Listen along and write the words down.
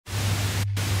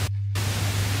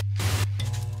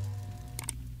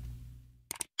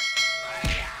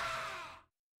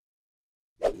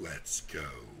Let's go.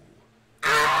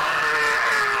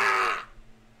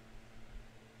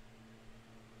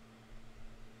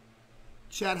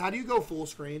 Chad, how do you go full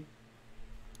screen?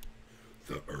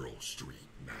 The Earl Street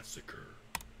Massacre.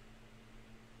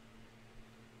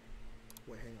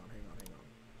 Wait, hang on.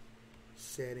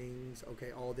 Settings.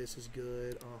 Okay, all this is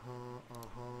good.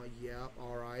 Yep,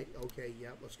 alright. Okay,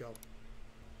 yep, let's go.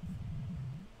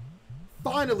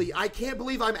 Finally, I can't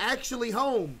believe I'm actually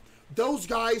home. Those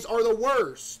guys are the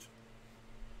worst.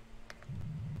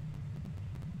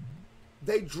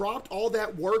 They dropped all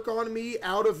that work on me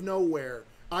out of nowhere.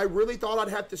 I really thought I'd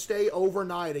have to stay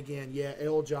overnight again. Yeah,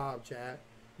 L job, chat.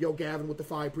 Yo, Gavin with the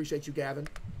 5. Appreciate you, Gavin.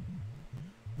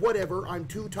 Whatever, I'm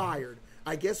too tired.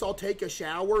 I guess I'll take a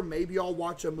shower. Maybe I'll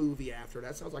watch a movie after.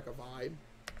 That sounds like a vibe.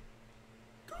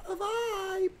 Got a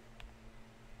vibe.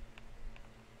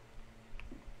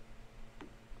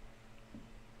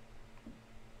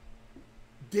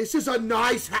 This is a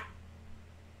nice house.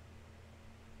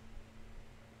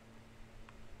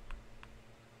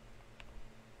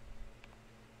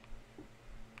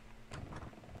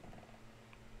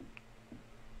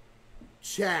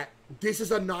 Chat, this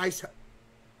is a nice...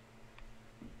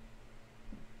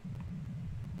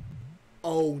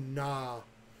 Oh, nah.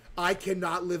 I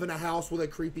cannot live in a house with a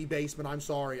creepy basement. I'm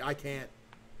sorry. I can't.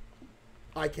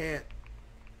 I can't.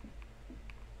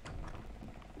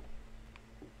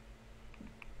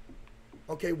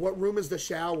 Okay, what room is the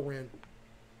shower in?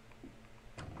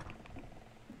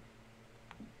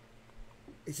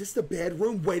 Is this the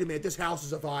bedroom? Wait a minute. This house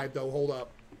is a vibe, though. Hold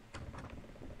up.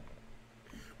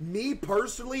 Me,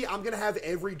 personally, I'm going to have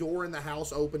every door in the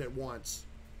house open at once.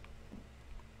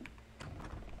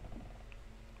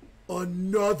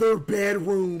 Another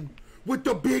bedroom with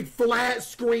the big flat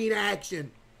screen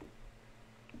action.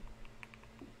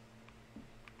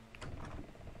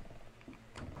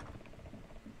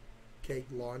 Okay,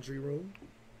 laundry room.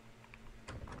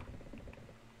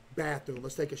 Bathroom.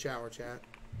 Let's take a shower, chat.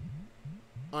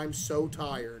 I'm so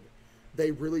tired.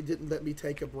 They really didn't let me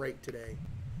take a break today.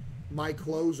 My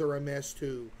clothes are a mess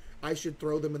too. I should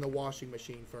throw them in the washing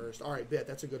machine first. All right, bet.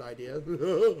 That's a good idea. Okay,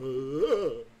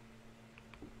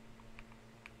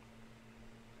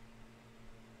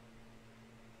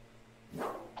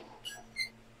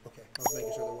 I was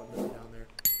making sure there wasn't nothing down there.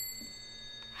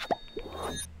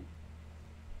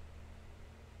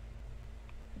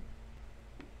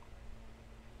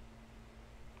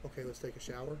 Okay, let's take a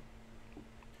shower.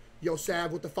 Yo,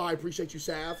 Sav with the 5. Appreciate you,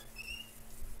 Sav.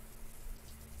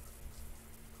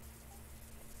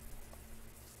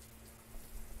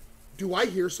 Do I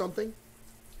hear something?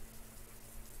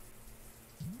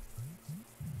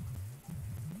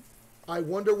 I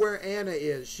wonder where Anna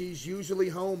is. She's usually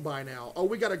home by now. Oh,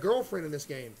 we got a girlfriend in this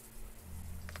game.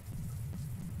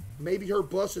 Maybe her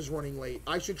bus is running late.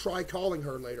 I should try calling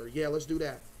her later. Yeah, let's do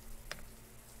that.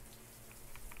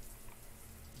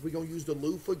 We gonna use the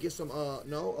loofah, get some,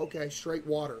 no? Okay, straight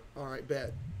water. All right,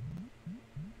 bet.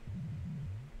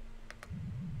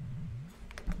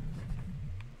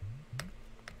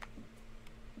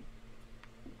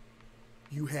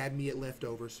 You had me at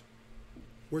leftovers.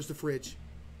 Where's the fridge?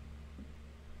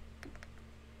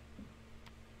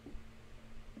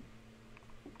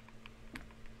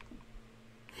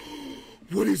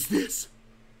 What is this?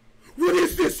 What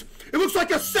is this? It looks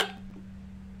like a set.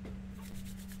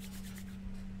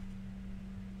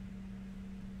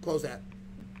 Close that.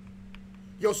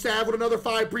 Yo, Sav with another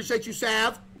 5. Appreciate you,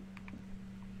 Sav.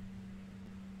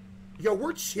 Yo,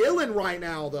 we're chilling right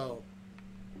now, though.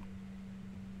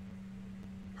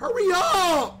 Hurry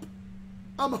up!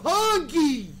 I'm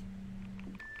hungry!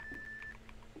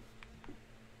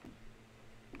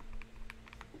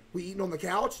 We eating on the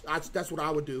couch? That's what I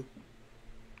would do.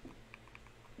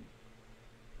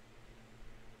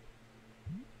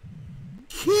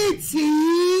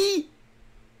 Kitty!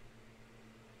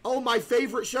 Oh, my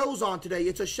favorite show's on today.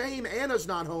 It's a shame Anna's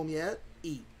not home yet.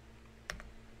 Eat.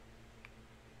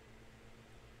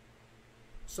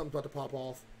 Something's about to pop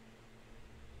off.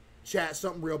 Chat,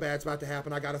 something real bad's about to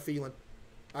happen. I got a feeling.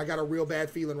 I got a real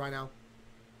bad feeling right now.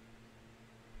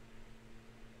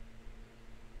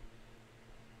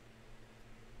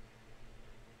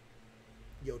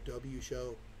 Yo, W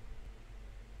show.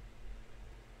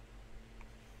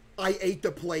 I ate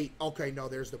the plate. Okay, no,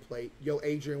 there's the plate. Yo,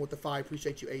 Adrian with the 5.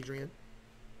 Appreciate you, Adrian.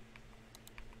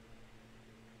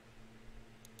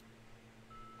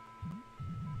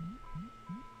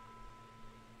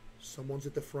 Someone's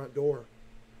at the front door.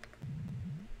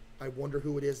 I wonder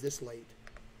who it is this late.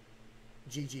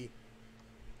 GG.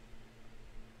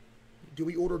 Do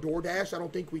we order DoorDash? I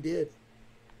don't think we did.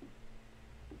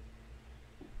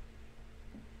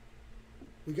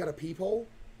 We got a peephole?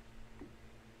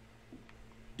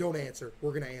 Don't answer.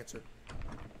 We're going to answer.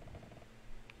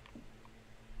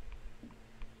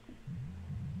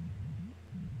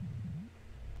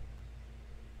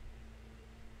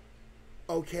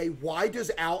 Okay, why does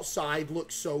outside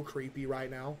look so creepy right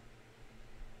now?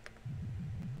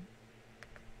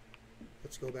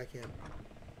 Let's go back in.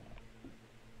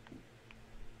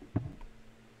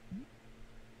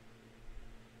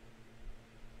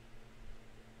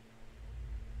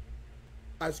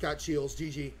 I just got chills,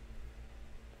 GG.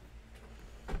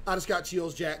 I just got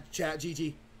chills, chat,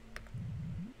 GG.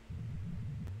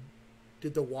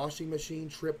 Did the washing machine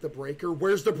trip the breaker?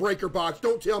 Where's the breaker box?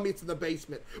 Don't tell me it's in the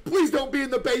basement. Please don't be in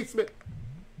the basement.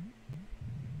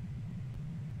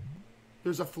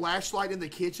 There's a flashlight in the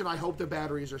kitchen. I hope the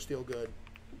batteries are still good.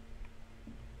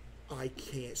 I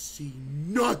can't see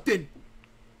nothing.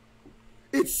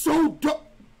 It's so dark.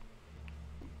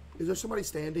 Is there somebody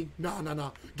standing?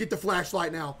 No. Get the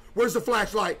flashlight now. Where's the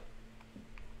flashlight?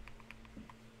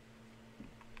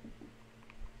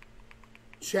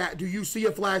 Chat, do you see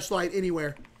a flashlight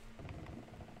anywhere?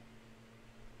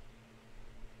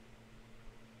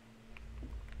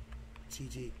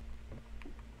 GG.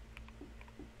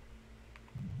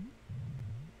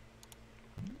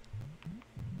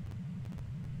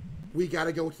 We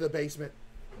gotta go to the basement.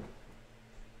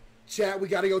 Chat, we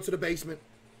gotta go to the basement.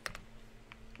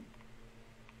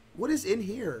 What is in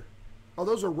here? Oh,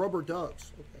 those are rubber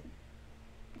ducks. Okay.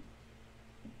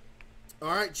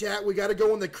 Alright, chat, we gotta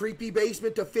go in the creepy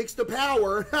basement to fix the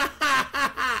power.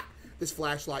 This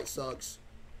flashlight sucks.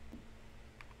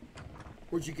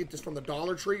 Where'd you get this from, the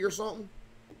Dollar Tree or something?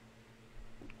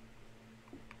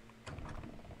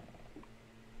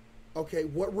 Okay,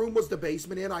 what room was the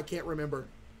basement in? I can't remember.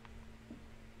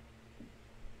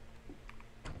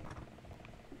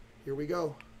 Here we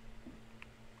go.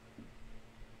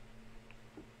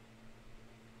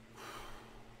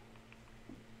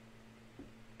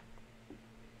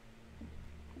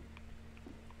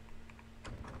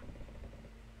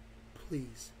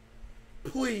 Please.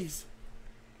 Please.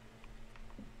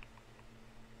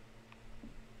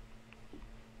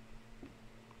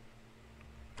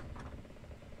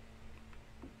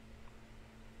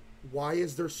 Why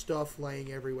is there stuff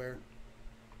laying everywhere?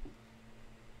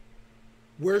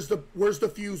 Where's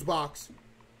the fuse box?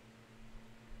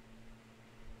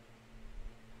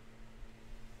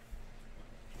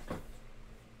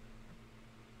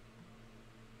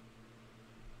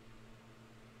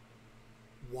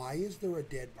 Why is there a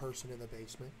dead person in the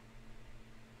basement?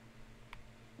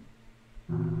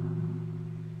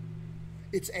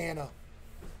 It's Anna.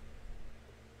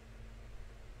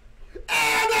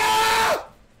 Anna!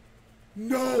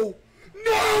 No!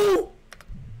 No!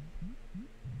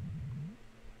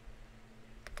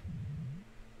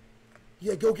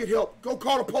 Yeah, go get help. Go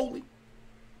call the police.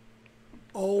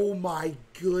 Oh my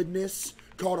goodness.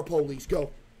 Call the police. Go.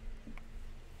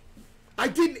 I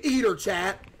didn't eat her,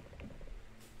 chat.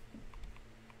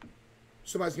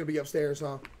 Somebody's going to be upstairs,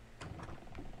 huh?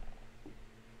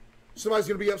 Somebody's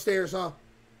going to be upstairs, huh?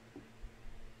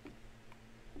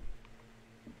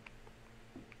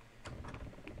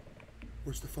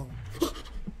 Where's the phone?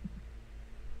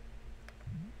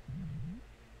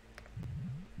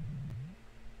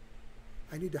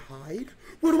 I need to hide?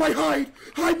 Where do I hide?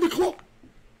 Hide in the closet.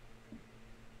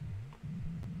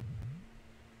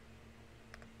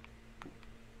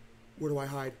 Where do I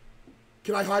hide?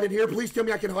 Can I hide in here? Please tell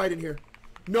me I can hide in here.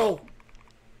 No.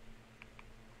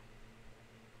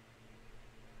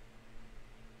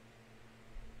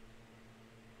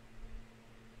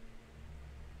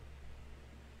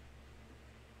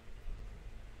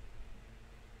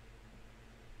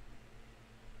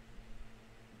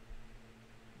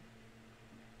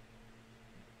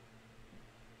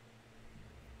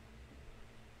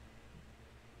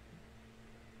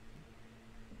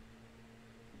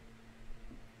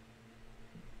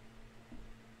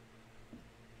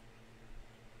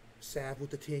 Sav with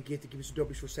the 10 get to give me some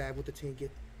W's for Sav with the 10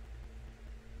 get.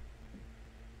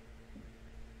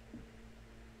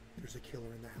 There's a killer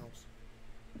in the house.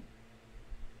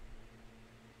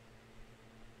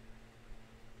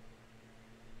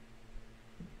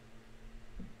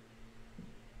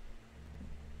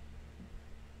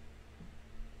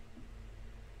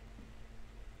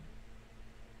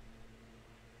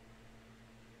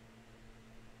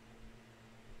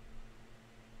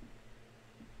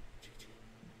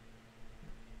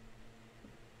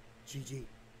 GG.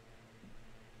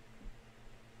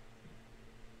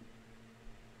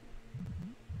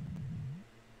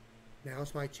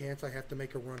 Now's my chance. I have to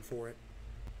make a run for it.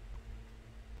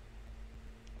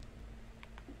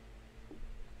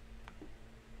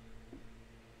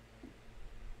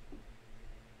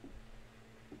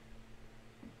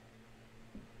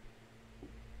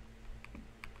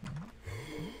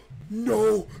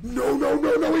 No, no, no,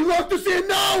 no, no, he locked us in,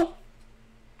 no!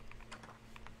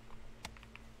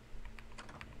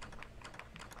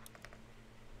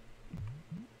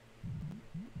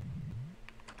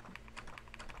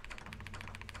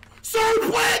 Sir,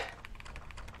 quick!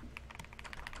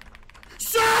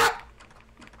 Sir!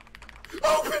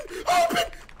 Open,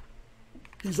 open!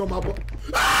 He's on my butt.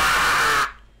 Ah!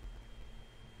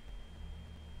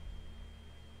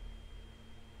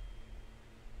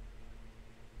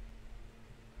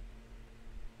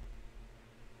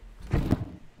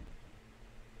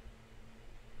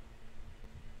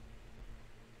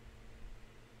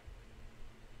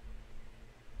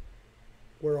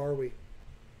 Where are we?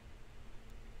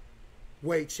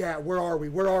 Wait, chat, where are we?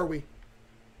 Where are we?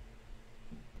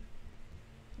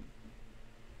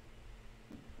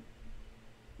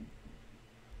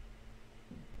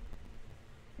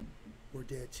 We're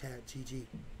dead, chat. GG.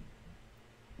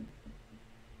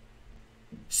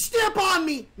 Step on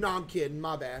me! No, I'm kidding.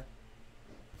 My bad.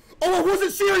 Oh, I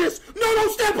wasn't serious! No,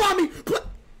 don't step on me!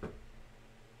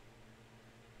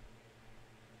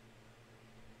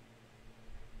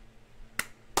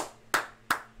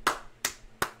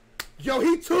 Yo,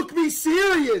 he took me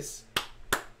serious!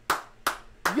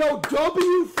 Yo,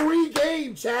 W free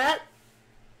game, chat!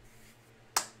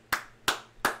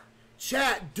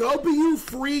 Chat, W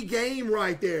free game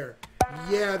right there.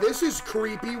 Yeah, this is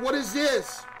creepy. What is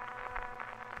this?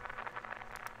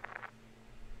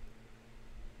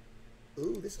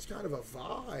 Ooh, this is kind of a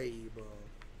vibe.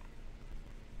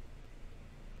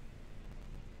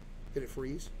 Did it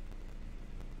freeze?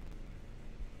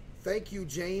 Thank you,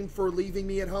 Jane, for leaving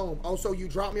me at home. Oh, so you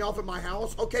dropped me off at my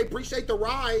house? Okay, appreciate the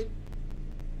ride.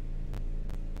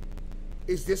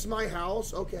 Is this my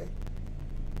house? Okay.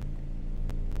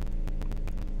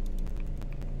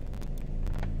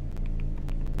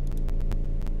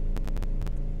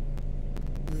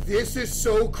 This is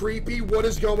so creepy. What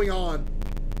is going on?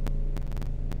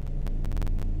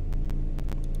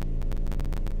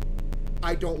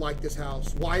 I don't like this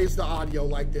house. Why is the audio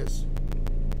like this?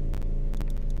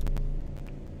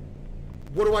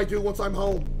 What do I do once I'm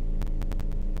home?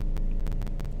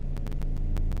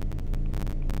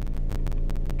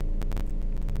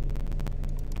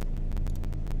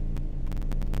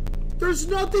 There's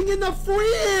nothing in the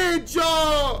fridge!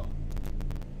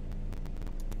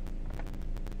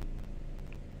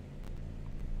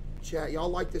 Chat, y'all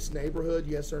like this neighborhood?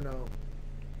 Yes or no?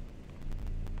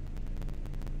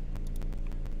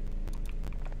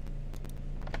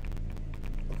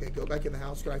 Okay, go back in the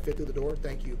house. Can I fit through the door?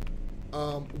 Thank you.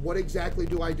 What exactly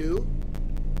do I do?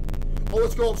 Oh,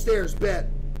 let's go upstairs. Bet.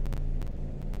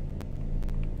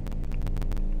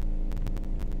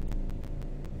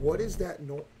 What is that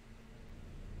noise?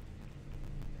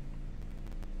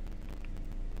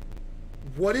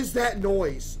 What is that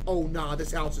noise? Oh, nah,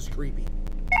 this house is creepy.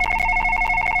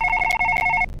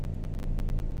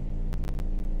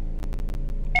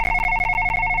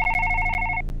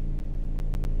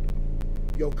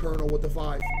 Yo, Colonel with the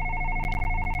 5.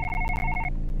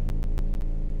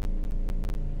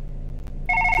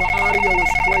 The audio is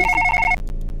crazy.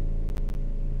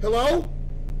 Hello?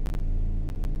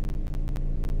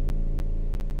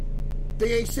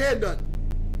 They ain't said nothing.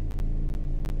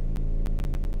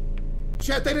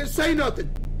 Chat, they didn't say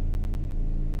nothing.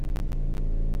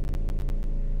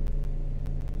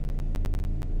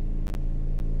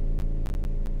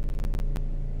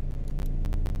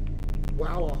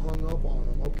 Wow, I hung up on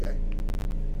them. Okay.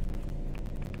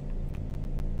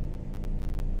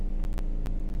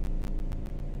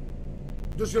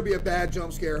 This is gonna be a bad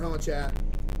jump scare, huh, chat?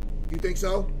 You think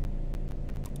so?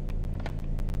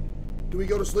 Do we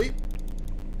go to sleep?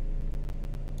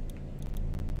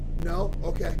 No?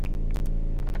 Okay.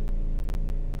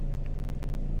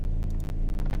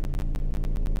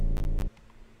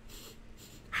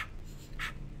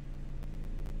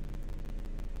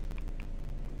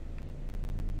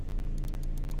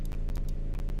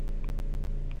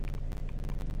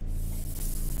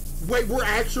 Wait, we're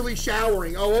actually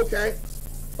showering. Oh, okay.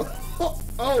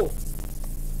 Oh.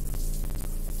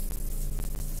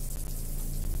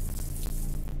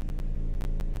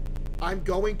 I'm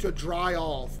going to dry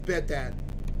off. Bet that.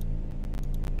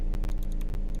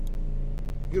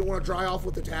 You don't want to dry off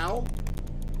with the towel?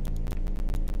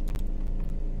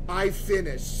 I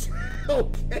finished.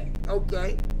 Okay,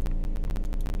 okay.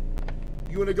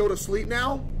 You want to go to sleep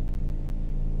now?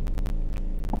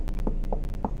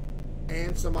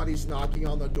 And somebody's knocking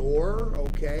on the door.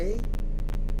 Okay.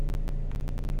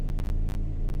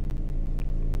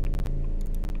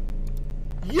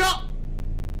 Yup!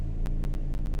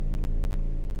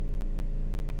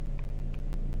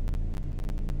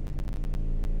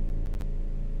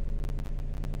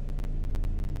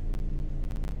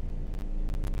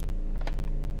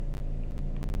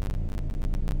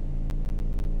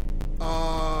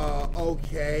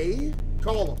 Okay.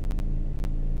 Call him.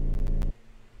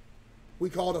 We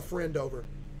called a friend over.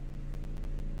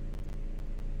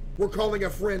 We're calling a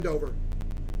friend over.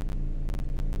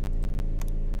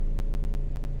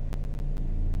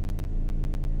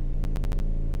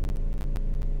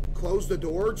 Close the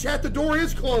door. Chat, the door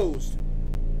is closed.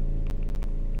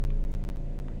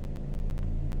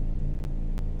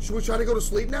 Should we try to go to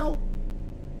sleep now?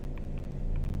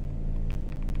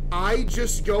 I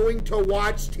just going to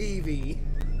watch TV.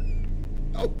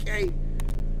 Okay.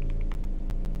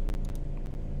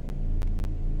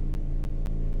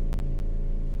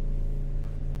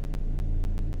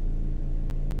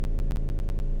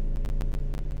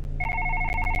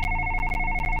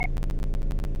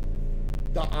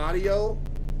 The audio.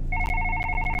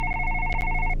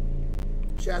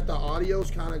 Chat, the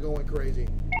audio's kind of going crazy.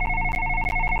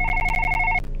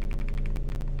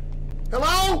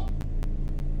 Hello?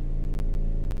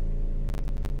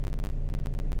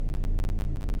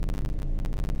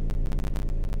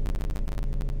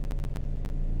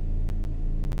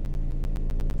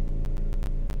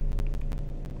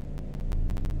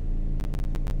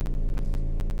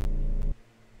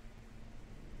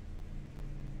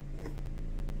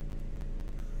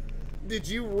 Did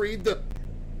you read the...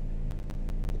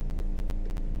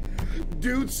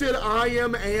 Dude said, I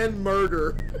am and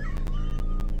murder.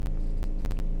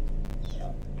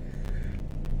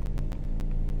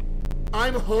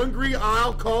 I'm hungry,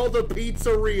 I'll call the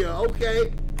pizzeria.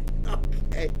 Okay.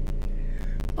 Okay.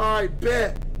 Alright,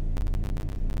 bet.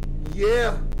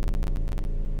 Yeah.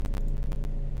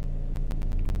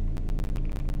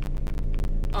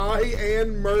 I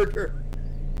and murder.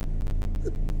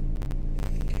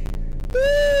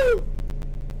 Woo!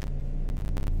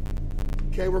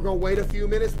 Okay, we're gonna wait a few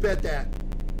minutes. Bet that.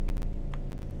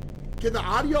 Can the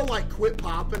audio like quit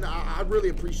popping? I'd really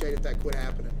appreciate if that quit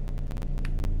happening.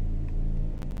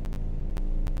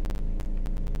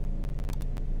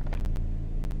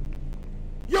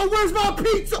 Yo, where's my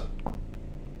pizza?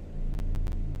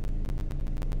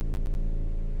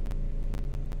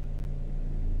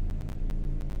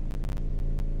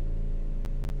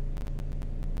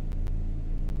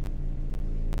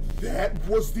 That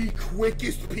was the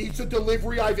quickest pizza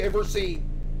delivery I've ever seen.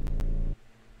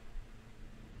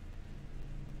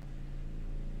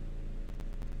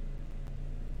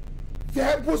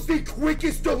 That was the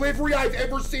quickest delivery I've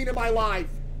ever seen in my life.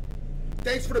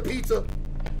 Thanks for the pizza.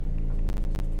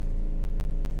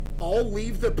 I'll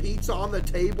leave the pizza on the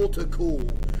table to cool.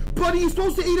 Buddy, you're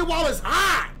supposed to eat it while it's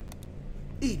hot.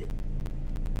 Eat it.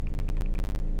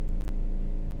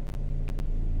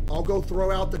 I'll go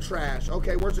throw out the trash.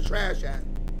 Okay, where's the trash at?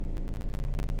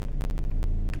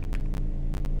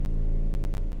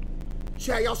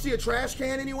 Chat, y'all see a trash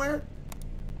can anywhere?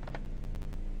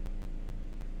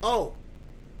 Oh.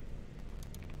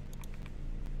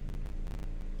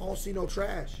 I don't see no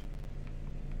trash.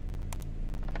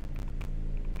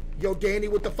 Yo, Danny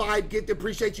with the 5 gift.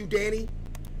 Appreciate you, Danny.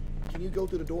 Can you go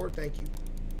through the door? Thank you.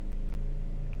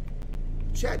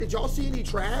 Chat, did y'all see any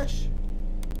trash?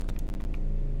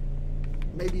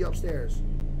 Maybe upstairs.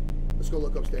 Let's go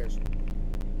look upstairs.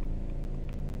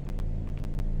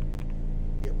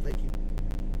 Yep, thank you.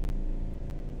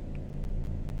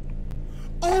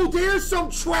 Oh, there's some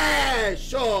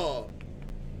trash! Oh.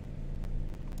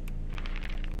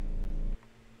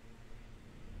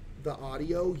 The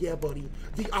audio? Yeah, buddy.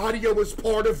 The audio is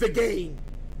part of the game.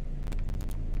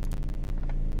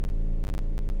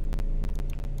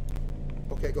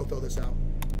 Okay, go throw this out.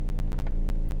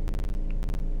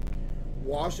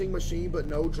 Washing machine, but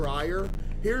no dryer.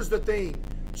 Here's the thing.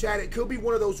 Chat, it could be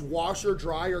one of those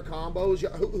washer-dryer combos.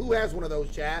 Who has one of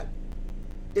those, chat?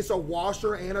 It's a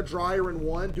washer and a dryer in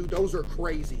one. Dude, those are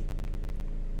crazy.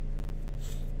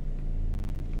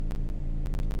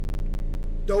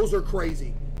 Those are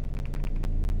crazy.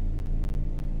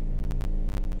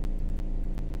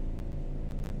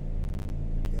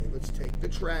 Okay, let's take the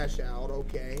trash out,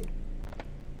 okay.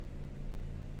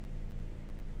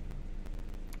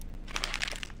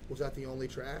 Was that the only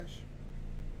trash?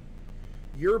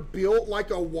 You're built like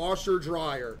a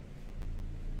washer-dryer.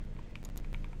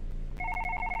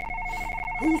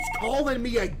 Who's calling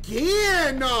me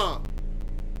again?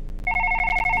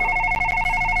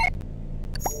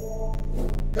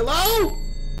 Hello?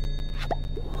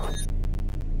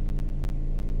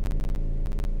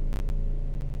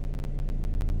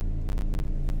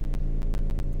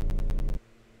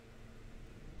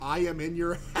 I am in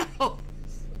your house.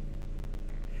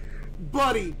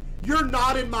 Buddy, you're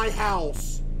not in my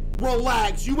house.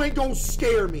 Relax, you ain't gonna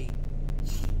scare me.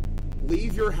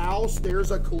 Leave your house,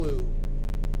 there's a clue.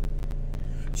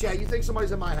 Chat, you think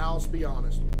somebody's in my house? Be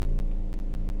honest.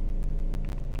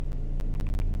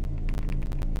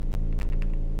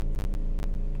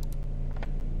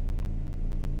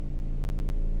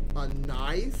 A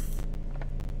knife?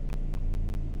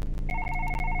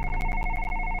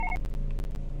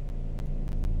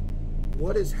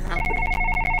 What is happening?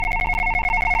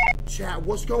 Chat,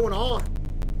 what's going on?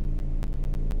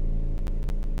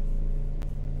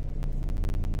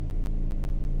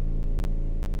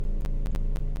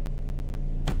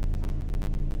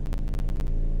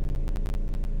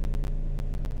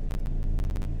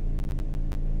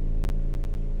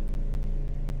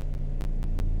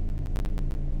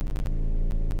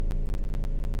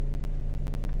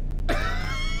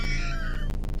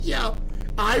 Yeah,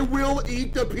 I will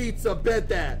eat the pizza, bet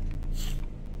that.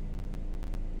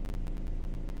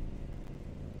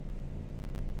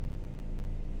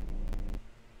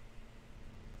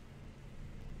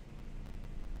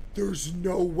 There's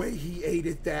no way he ate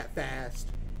it that fast.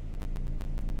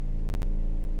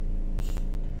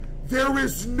 There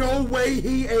is no way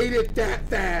he ate it that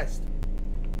fast.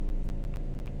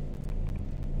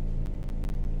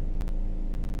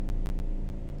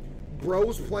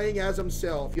 Bro's playing as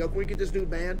himself. Yo, can we get this dude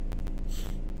banned?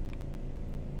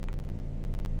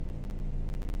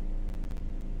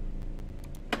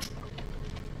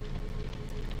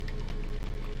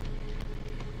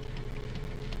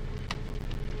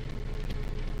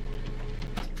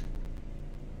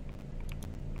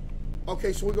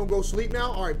 Okay, so we're gonna go sleep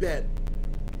now? Alright, bet.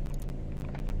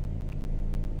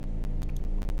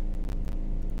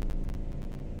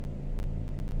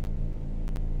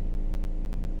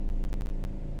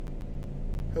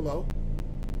 Hello?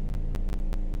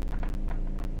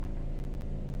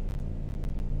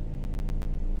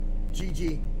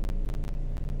 GG.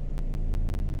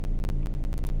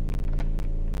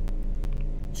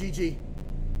 GG.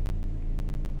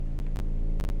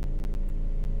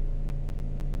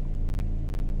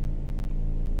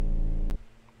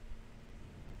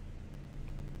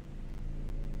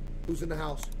 Who's in the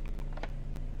house?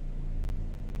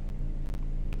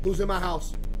 Who's in my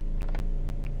house?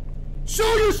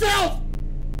 Show yourself!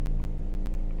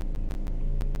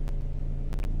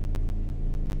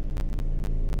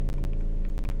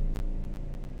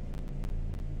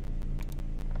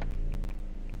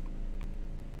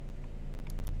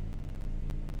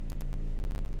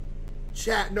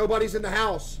 Chat, nobody's in the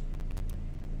house.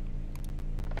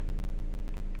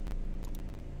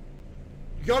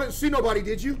 Y'all didn't see nobody,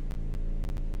 did you?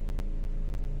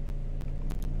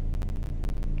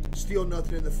 Still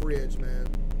nothing in the fridge, man.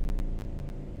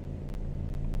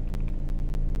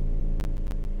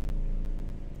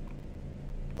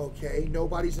 Okay,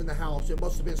 nobody's in the house. It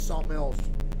must have been something else.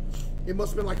 It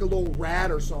must have been like a little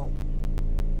rat or something.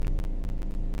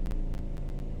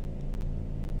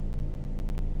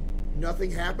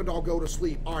 Nothing happened. I'll go to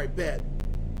sleep. All right, bet.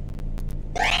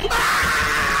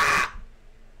 Ah!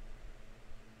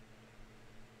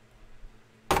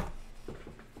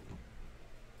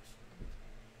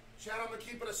 Chat, I'm gonna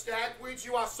keep it a stack with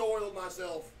you. I soiled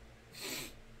myself.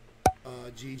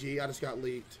 GG. I just got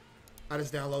leaked. I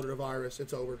just downloaded a virus.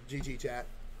 It's over. GG, chat.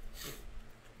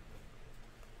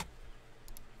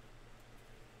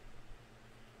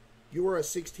 You are a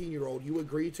 16-year-old. You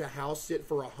agreed to house sit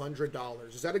for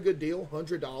 $100. Is that a good deal?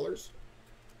 $100?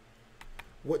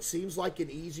 What seems like an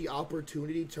easy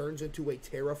opportunity turns into a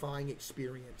terrifying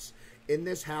experience. In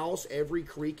this house, every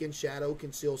creak and shadow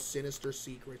conceals sinister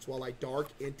secrets while a dark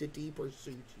entity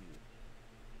pursues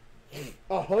you.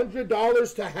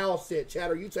 $100 to house sit. Chat,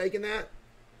 are you taking that?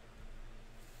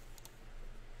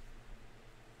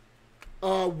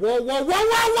 Whoa.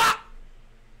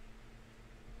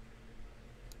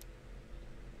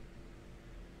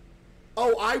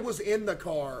 Oh, I was in the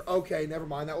car. Okay, never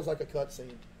mind. That was like a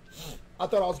cutscene. I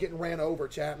thought I was getting ran over,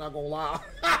 chat. Not gonna lie.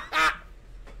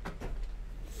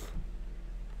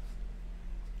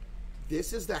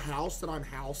 This is the house that I'm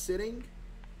house sitting.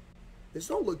 This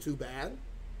don't look too bad.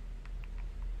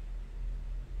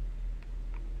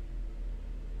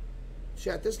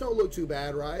 Chat, this don't look too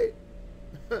bad, right?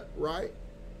 Right?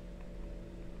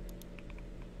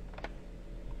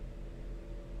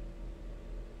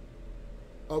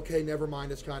 Okay, never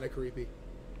mind. It's kind of creepy.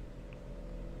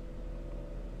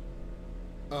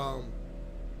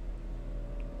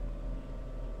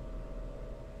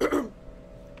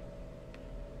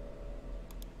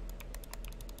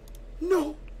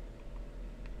 No.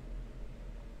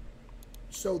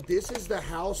 So this is the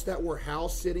house that we're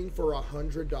house sitting for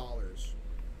 $100.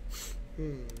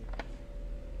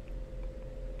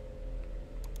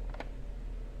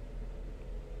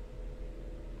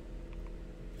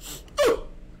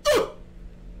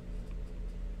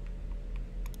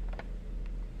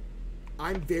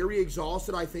 I'm very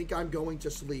exhausted. I think I'm going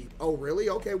to sleep. Oh, really?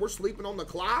 Okay, we're sleeping on the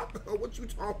clock? What you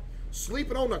talking?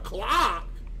 Sleeping on the clock?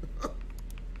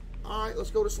 All right,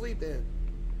 let's go to sleep then.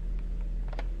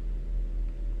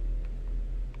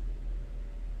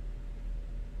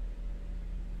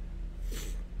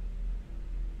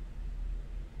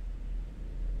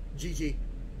 GG.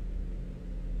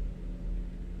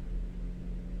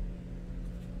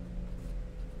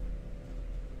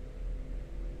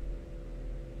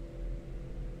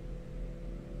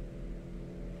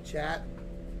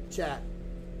 Chat.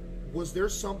 Was there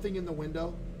something in the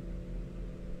window?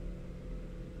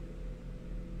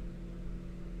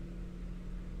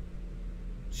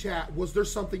 Chat, was there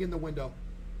something in the window?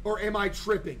 Or am I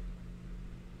tripping?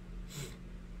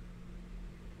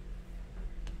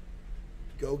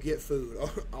 Go get food.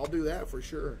 I'll do that for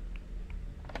sure.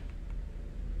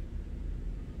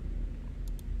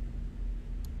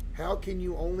 How can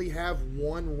you only have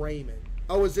one Raymond?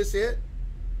 Oh, is this it?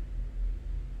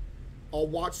 I'll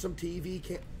watch some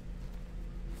TV.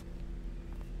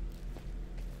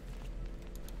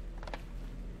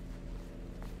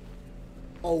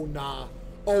 Oh, nah.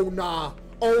 Oh, nah.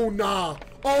 Oh, nah.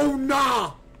 Oh,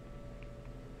 nah.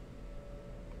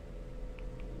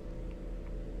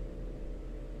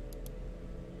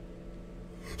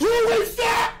 Who is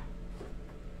that?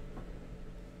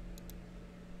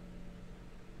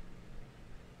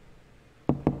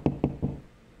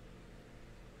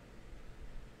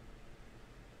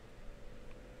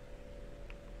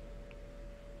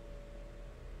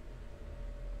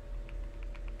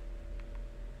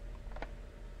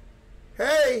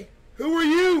 Hey, who are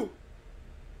you?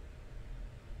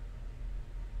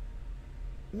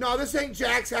 No, this ain't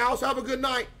Jack's house. Have a good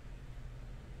night.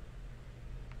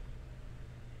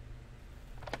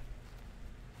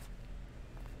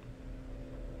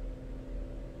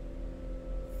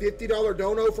 $50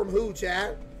 dono from who,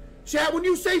 chat? Chat, when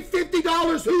you say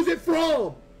 $50, who's it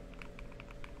from?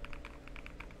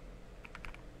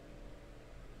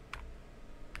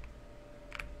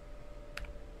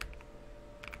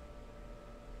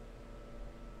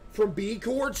 From B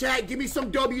Corps, chat? Give me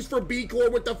some W's for B Corps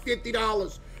with the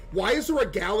 $50. Why is there a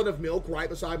gallon of milk right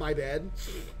beside my bed?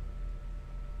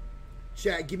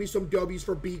 Chat, give me some W's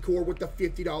for B Corps with the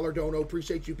 $50 dono.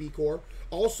 Appreciate you, B Corps.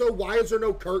 Also, why is there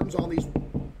no curtains on these?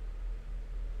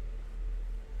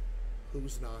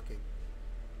 Who's knocking?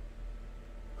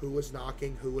 Who is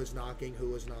knocking? Who is knocking?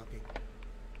 Who is knocking?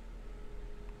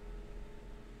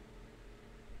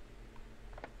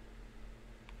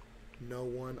 No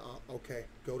one. Okay,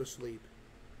 go to sleep.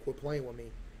 Quit playing with me.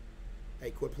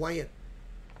 Hey, quit playing.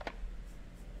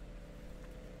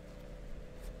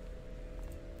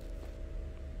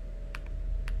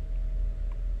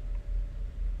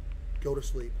 Go to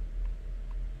sleep.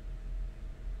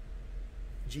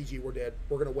 GG, we're dead.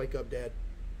 We're going to wake up dead.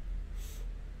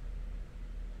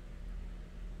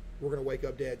 We're going to wake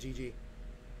up dead. GG.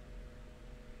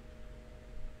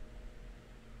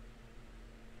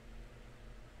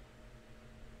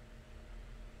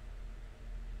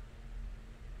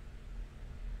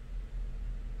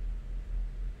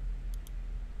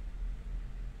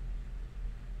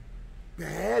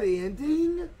 Bad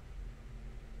ending?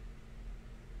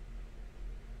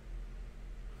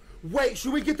 Wait,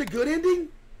 should we get the good ending?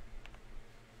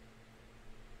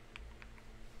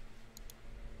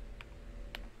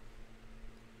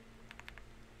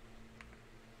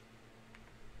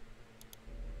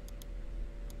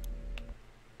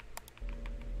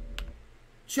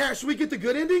 Chat, should we get the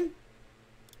good ending?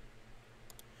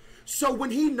 So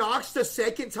when he knocks the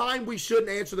second time, we shouldn't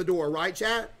answer the door, right,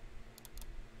 chat?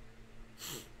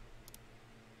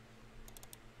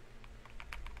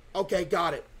 Okay,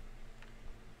 got it.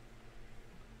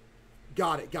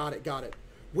 Got it.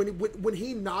 When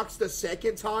he knocks the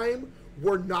second time,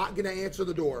 we're not going to answer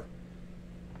the door.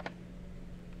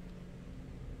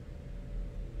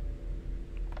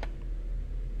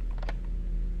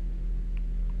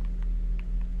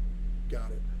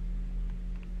 Got it.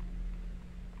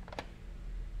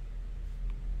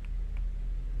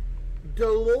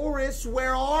 Dolores,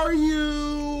 where are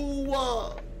you?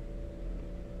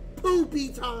 Poopy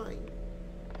time.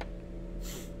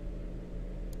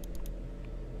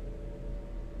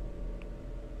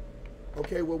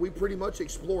 Okay, well, we pretty much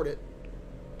explored it.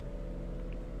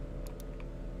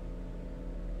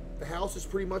 The house has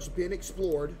pretty much been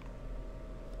explored.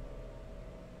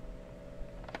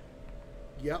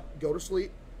 Yep, go to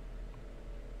sleep.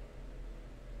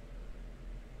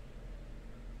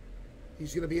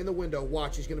 He's going to be in the window.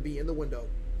 Watch, he's going to be in the window.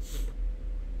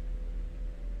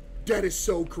 That is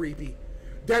so creepy.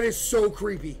 That is so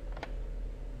creepy.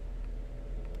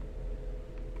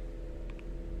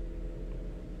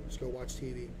 Let's go watch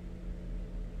TV.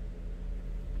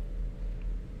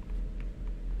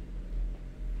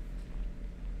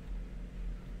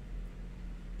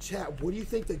 Chat, what do you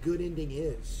think the good ending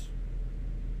is?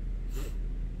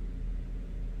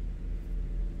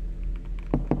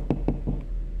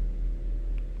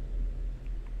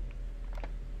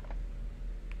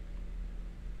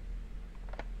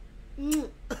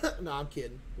 No, I'm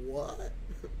kidding. What?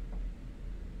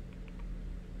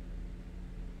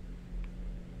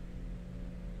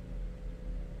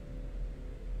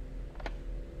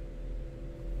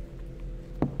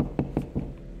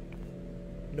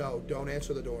 No, don't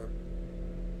answer the door.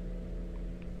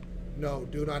 No,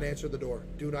 do not answer the door.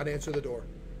 Do not answer the door.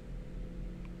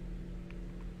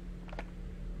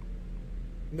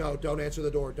 No, don't answer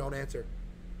the door. Don't answer.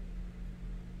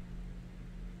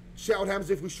 Chat, what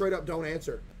happens if we straight up don't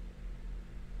answer?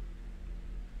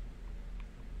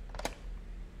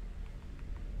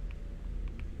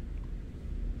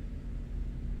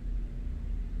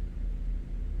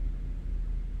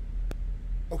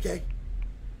 Okay.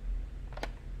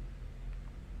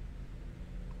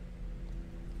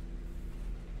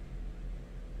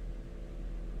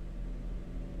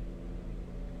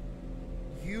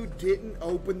 You didn't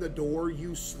open the door.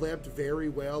 You slept very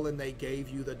well and they gave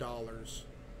you the dollars.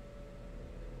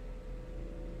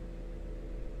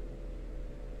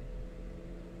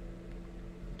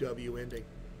 W ending.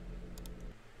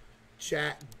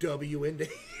 Chat, W ending.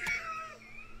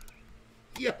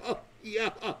 Yo.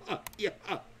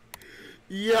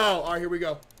 All right, here we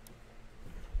go.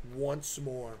 Once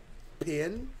more.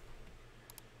 Pin.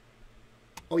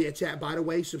 Oh, yeah, chat. By the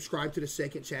way, subscribe to the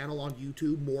second channel on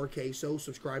YouTube, More CaseOh.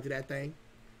 Subscribe to that thing.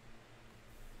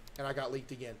 And I got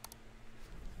leaked again.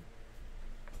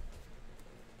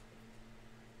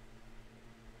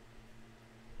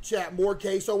 Chat, More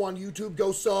CaseOh on YouTube.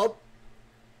 Go sub.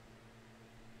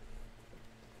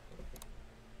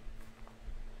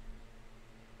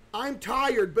 I'm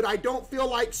tired, but I don't feel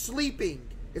like sleeping.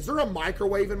 Is there a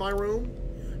microwave in my room?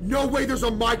 No way there's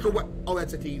a microwave. Oh,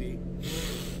 that's a TV.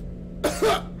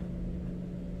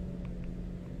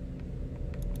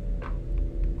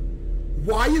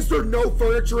 Why is there no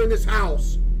furniture in this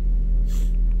house?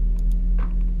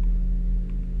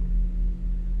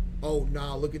 Oh,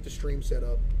 nah, look at the stream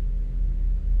setup.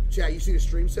 Chat, you see the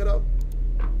stream setup?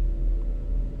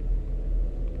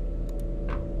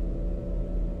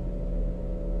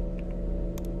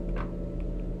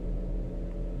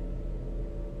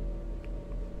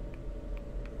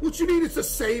 What you mean it's the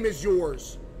same as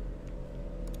yours?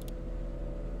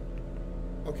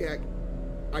 Okay,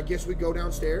 I guess we go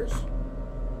downstairs.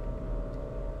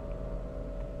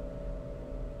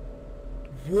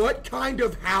 What kind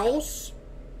of house?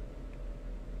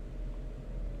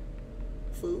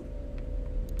 Food.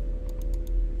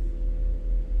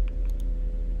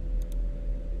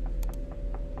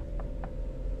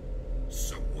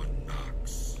 Someone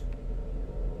knocks.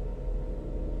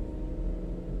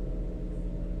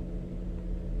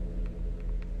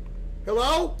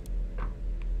 Hello?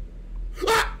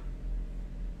 Ah!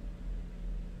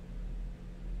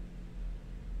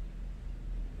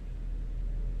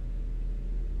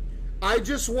 I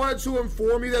just wanted to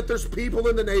inform you that there's people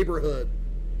in the neighborhood.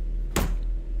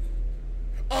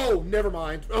 Oh, never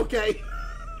mind. Okay.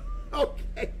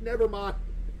 Okay, never mind.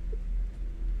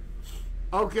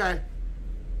 Okay.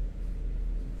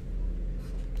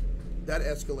 That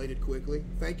escalated quickly.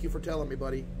 Thank you for telling me,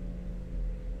 buddy.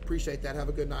 Appreciate that. Have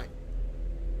a good night.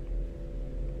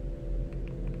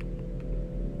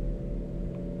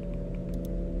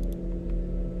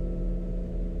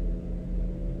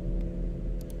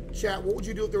 Chat, what would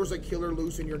you do if there was a killer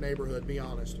loose in your neighborhood? Be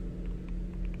honest.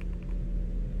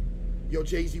 Yo,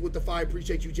 Jay-Z with the 5.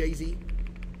 Appreciate you, Jay-Z.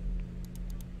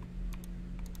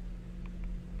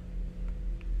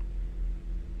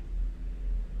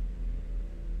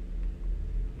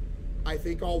 I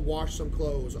think I'll wash some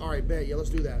clothes. All right, bet. Yeah, let's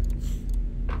do that.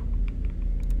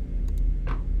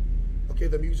 Okay,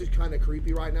 the music's kind of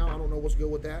creepy right now. I don't know what's good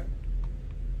with that.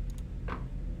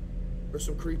 There's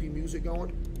some creepy music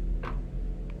going.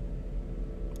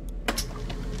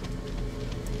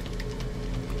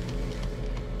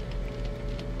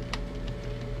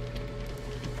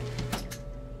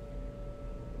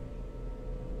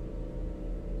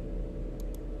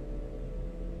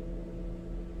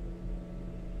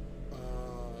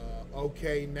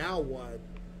 Okay, now what?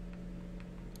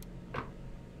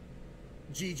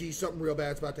 GG, something real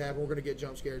bad's about to happen. We're going to get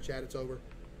jump scared, chat. It's over.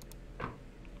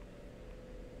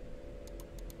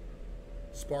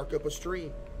 Spark up a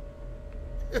stream.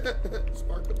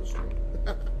 Spark up a stream.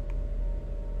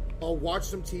 I'll watch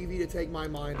some TV to take my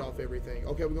mind off everything.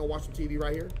 Okay, we're going to watch some TV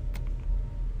right here.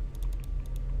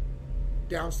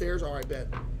 Downstairs? All right, bet.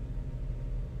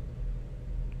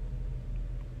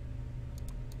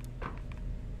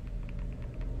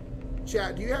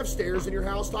 Chat, do you have stairs in your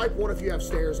house? Type 1 if you have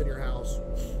stairs in your house.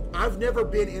 I've never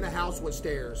been in a house with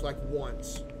stairs, like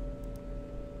once.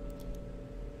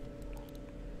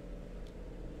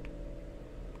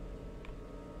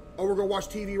 Oh, we're gonna watch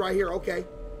TV right here. Okay.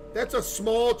 That's a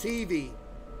small TV.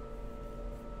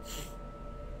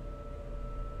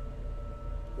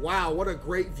 Wow, what a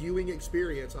great viewing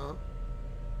experience, huh?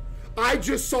 I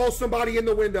just saw somebody in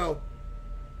the window.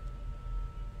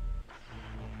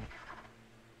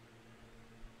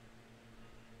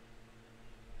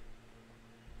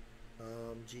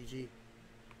 GG.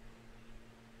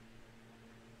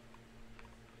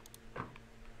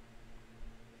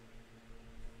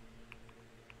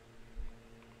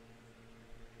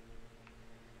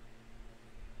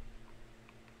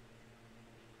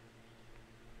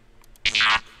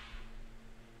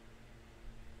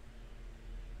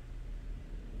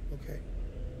 Okay.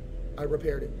 I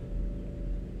repaired it.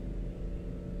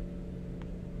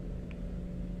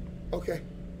 Okay.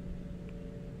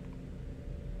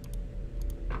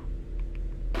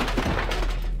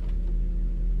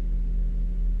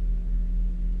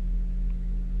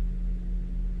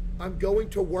 I'm going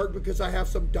to work because I have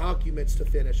some documents to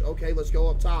finish. Okay, let's go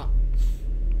up top.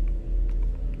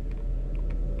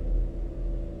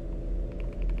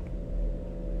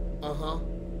 Uh-huh.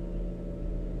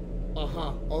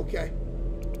 Uh-huh. Okay.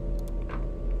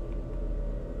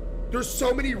 There's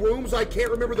so many rooms, I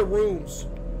can't remember the rooms.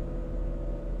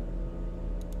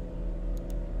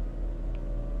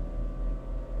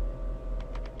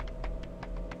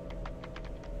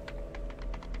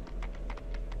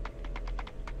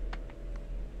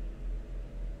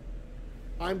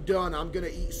 I'm done. I'm gonna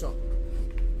eat some.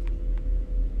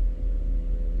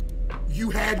 You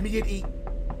had me at eat.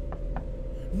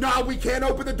 Nah, we can't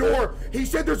open the door. He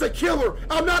said there's a killer.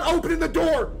 I'm not opening the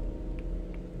door.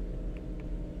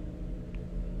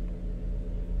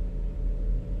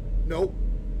 Nope.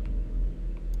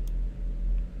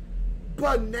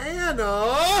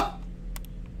 Banana?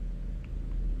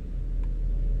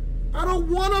 I don't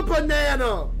want a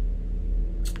banana.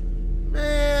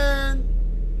 Man.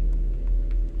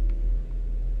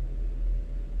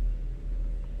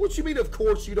 What you mean, of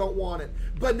course you don't want it?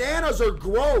 Bananas are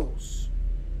gross.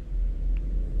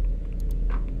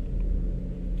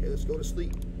 Okay, let's go to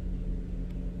sleep.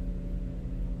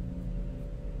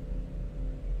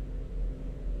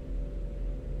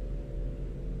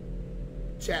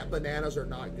 Chat, bananas are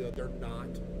not good. They're not.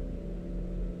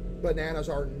 Bananas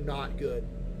are not good.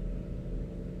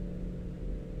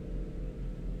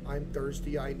 I'm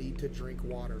thirsty. I need to drink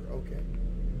water. Okay.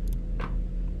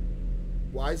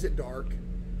 Why is it dark?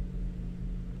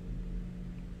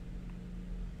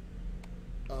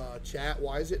 Chat,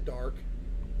 why is it dark?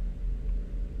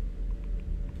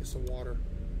 Get some water.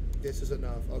 This is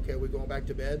enough. Okay, we're going back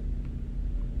to bed?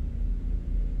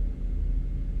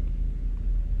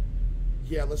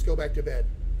 Yeah, let's go back to bed.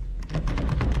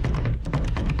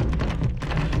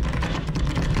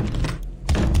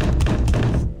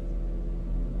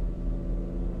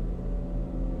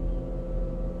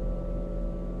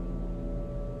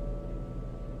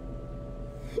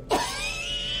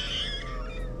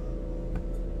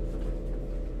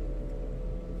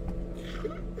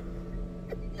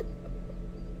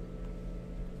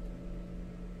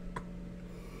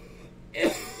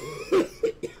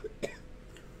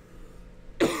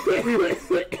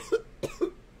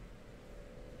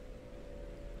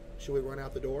 Should we run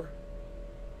out the door?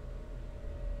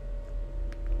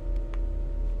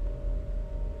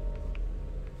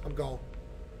 I'm gone.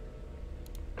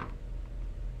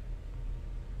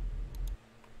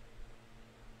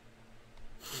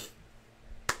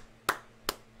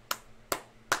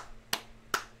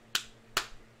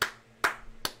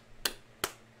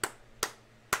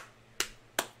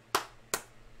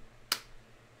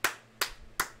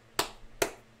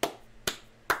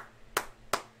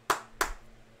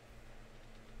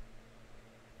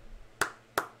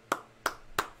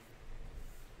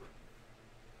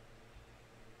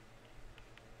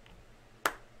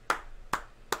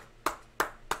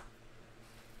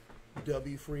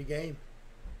 W free game.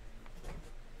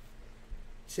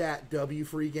 Chat, W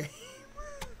free game.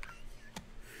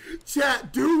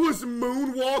 Chat, dude was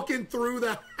moonwalking through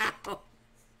the house.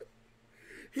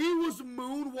 He was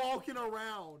moonwalking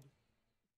around.